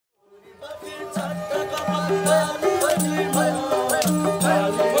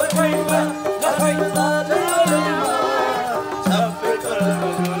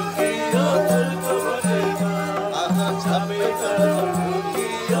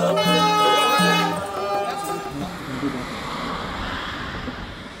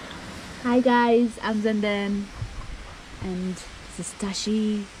guys, I'm Zandan and this is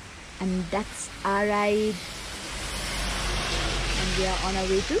Tashi and that's our ride and we are on our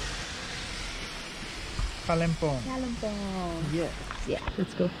way to Kalimpong. Yes. Yeah,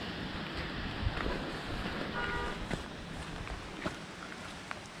 let's go.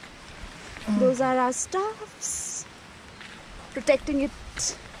 Those are our staffs protecting it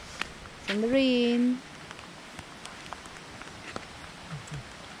from the rain.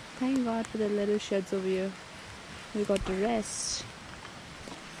 Thank God for the little sheds over here. We got to rest.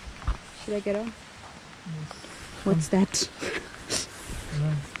 Should I get on? Yes. What's that?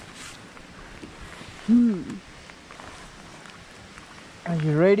 Are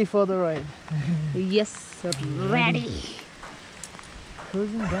you ready for the ride? Yes, ready.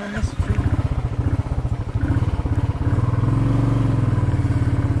 Cruising down the street.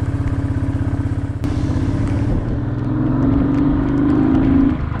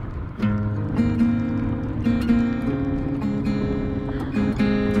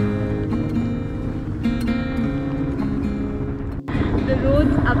 The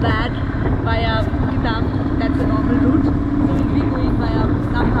roads are bad via Kitam, that's a normal route. So we'll be going via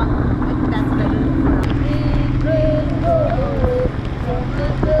Namha. I think that's better for us.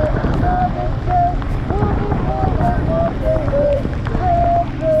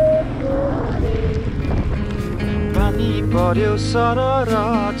 पानी पर्यो सरर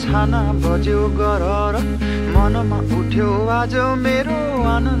छाना बज्यो गरर मनमा उठ्यो आज मेरो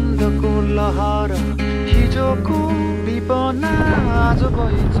आनन्दको लहर हिजोको विपना आज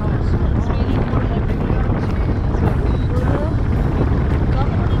भएछ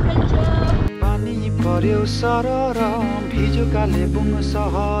पानी पर्यो सरर भिजो कालेबुङ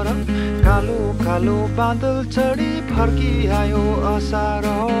सहर कालो कालो बादल चढी फर्किआयो असार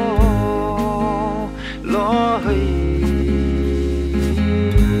लहै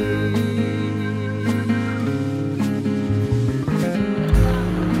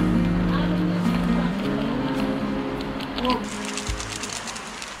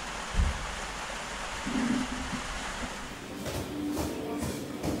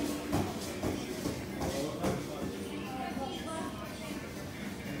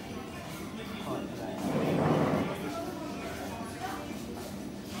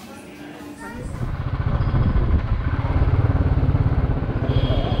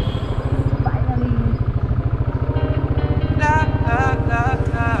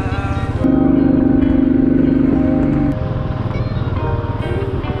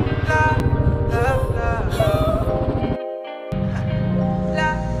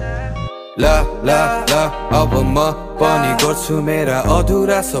ला अब म पनि गर्छु मेरा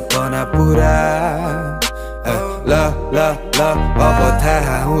अधुरा सपना पुरा ला अब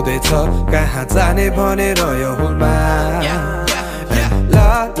थाहा हुँदैछ कहाँ जाने भनेर यो हुलमा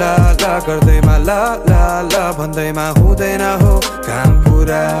ला गर्दैमा ला भन्दैमा हुँदैन हो काम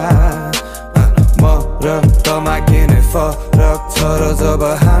पुरा म र तमा के नै फरक छ र जब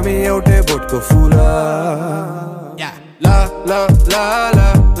हामी एउटै बोटको full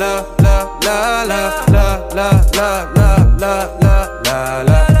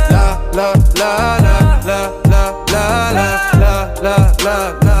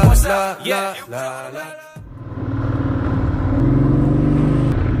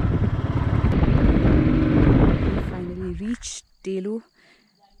Finally reached Delo.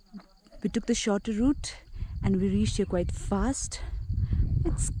 We took the shorter route and we reached here quite fast.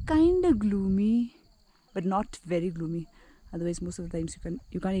 It's kind of gloomy, but not very gloomy. Otherwise, most of the times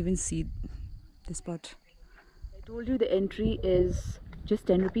you can't even see the spot. I told you the entry is just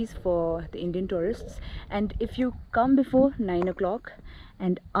 10 rupees for the Indian tourists, and if you come before 9 o'clock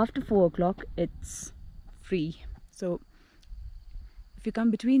and after 4 o'clock, it's free. So if you come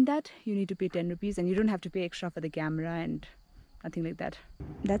between that, you need to pay 10 rupees, and you don't have to pay extra for the camera and nothing like that.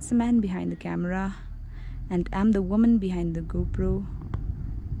 That's the man behind the camera, and I'm the woman behind the GoPro.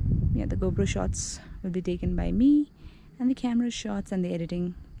 Yeah, the GoPro shots will be taken by me, and the camera shots and the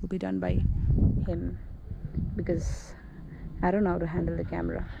editing will be done by him, because I don't know how to handle the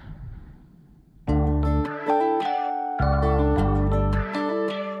camera.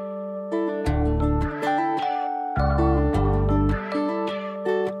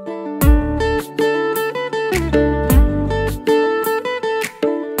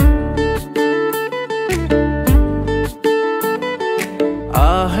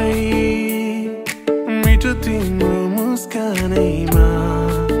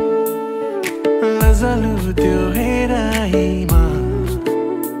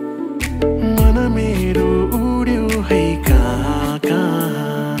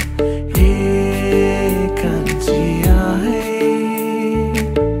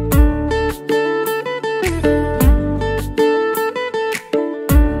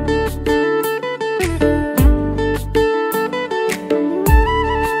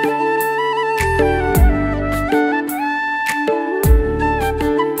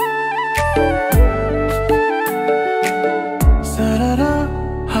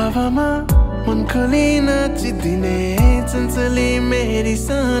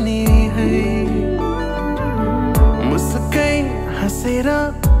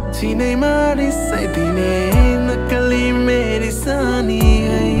 हेरेर चिनैमा रिसाइदिने नक्कली मेरी सानी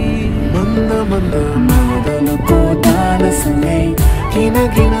है मन्द मन्द मादलको तालसँगै किन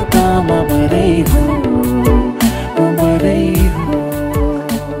किन तामा भरै हो भरै हो.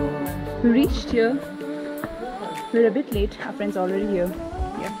 We reached here. We're a bit late. Our friends already here.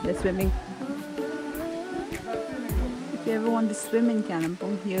 Yeah, they're swimming. If you ever want to swim in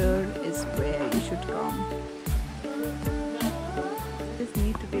Kalimpong, here is where you should come. You just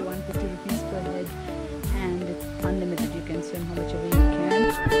need to pay 150 rupees per head, and it's unlimited. You can swim how much ever you can.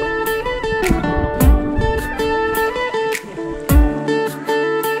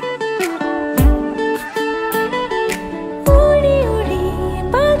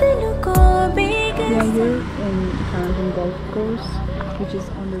 We are here in Kalimpong Golf Course, which is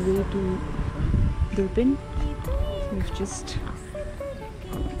on the way to Durpin. We've just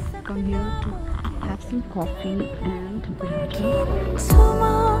come here to have some coffee and brekkie.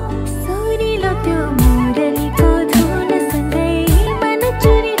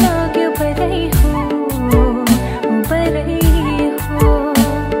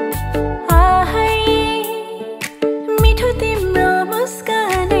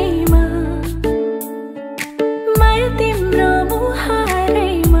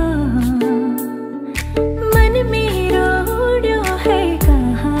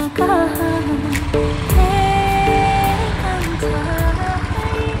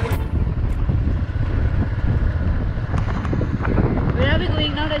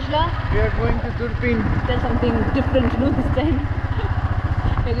 We are going to Durpin. Tell something different, no, this time.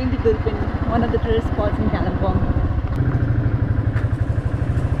 We're going to Durpin, one of the tourist spots in Kalimpong.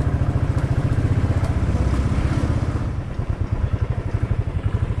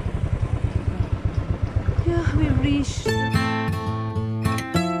 Yeah, we've reached.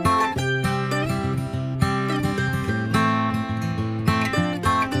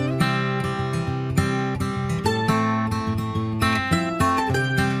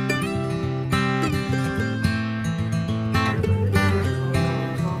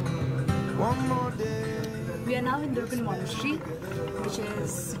 We are now in Durpin Monastery, which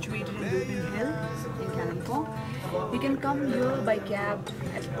is situated in Durpin Hill in Kalimpong. You can come here by cab.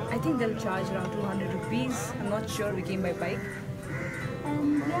 I think they'll charge around 200 rupees. I'm not sure, we came by bike.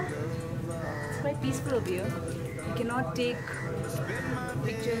 And yeah, it's quite peaceful over here. You cannot take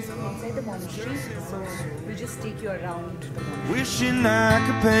pictures inside the monastery, so we'll just take you around the monastery. Wishing I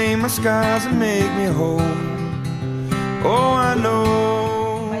could paint my scars and make me whole. Oh, I know.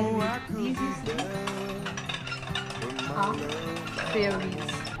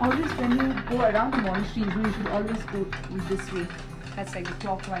 Fairies. Always when you go around the monastery, you should always go this way. That's like the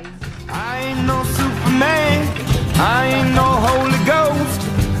clockwise. I ain't no Superman, I ain't no Holy Ghost.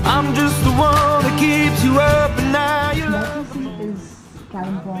 I'm just the one that keeps you up and now you love. Monastery is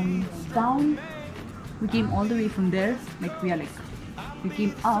Kalimpong town. We came all the way from there. We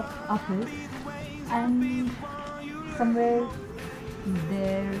came uphill, and somewhere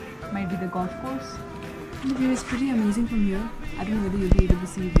there might be the golf course. The view is pretty amazing from here. I don't know whether you'll be able to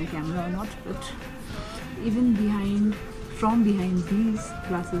see it in the camera or not, but even from behind these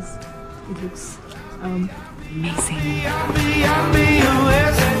glasses, it looks amazing. I'll be your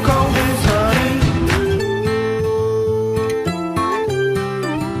West Coast honey.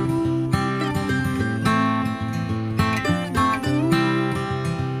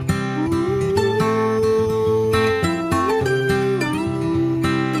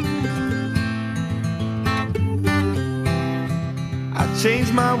 Change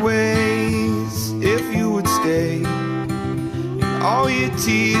my ways if you would stay, and all your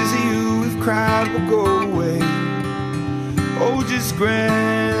tears that you have cried will go away. Oh, just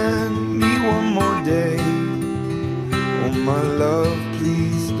grant me one more day. Oh, my love,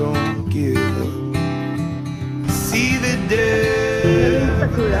 please don't give up. See the day.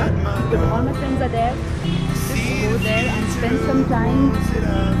 Sakura, because all my friends are there. Just go there and spend some time.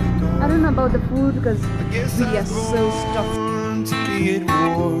 I don't know about the food because we are so stuffed. To be at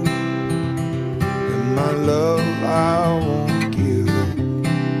war, and my love I won't give up.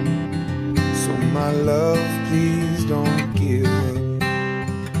 So my love, please don't give up.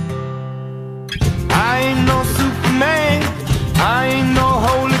 I ain't no Superman, I ain't no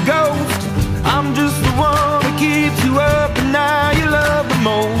Holy Ghost. I'm just the one that keeps you up and now you love the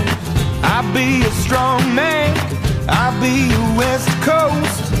most. I'll be a strong man, I'll be your West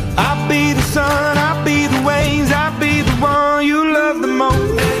Coast. I'll be the sun, I'll be the waves, I'll be the one you love the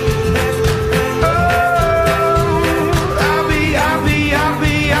most. Oh, I'll be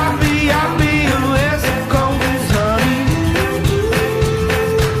your West Coast honey.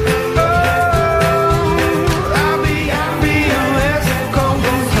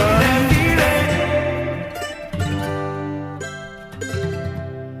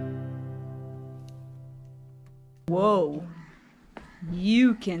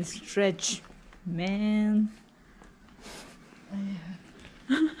 can stretch, man.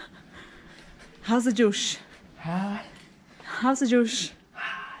 How's the Josh? Hi. How's the Josh?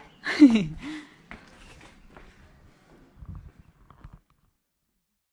 Hi.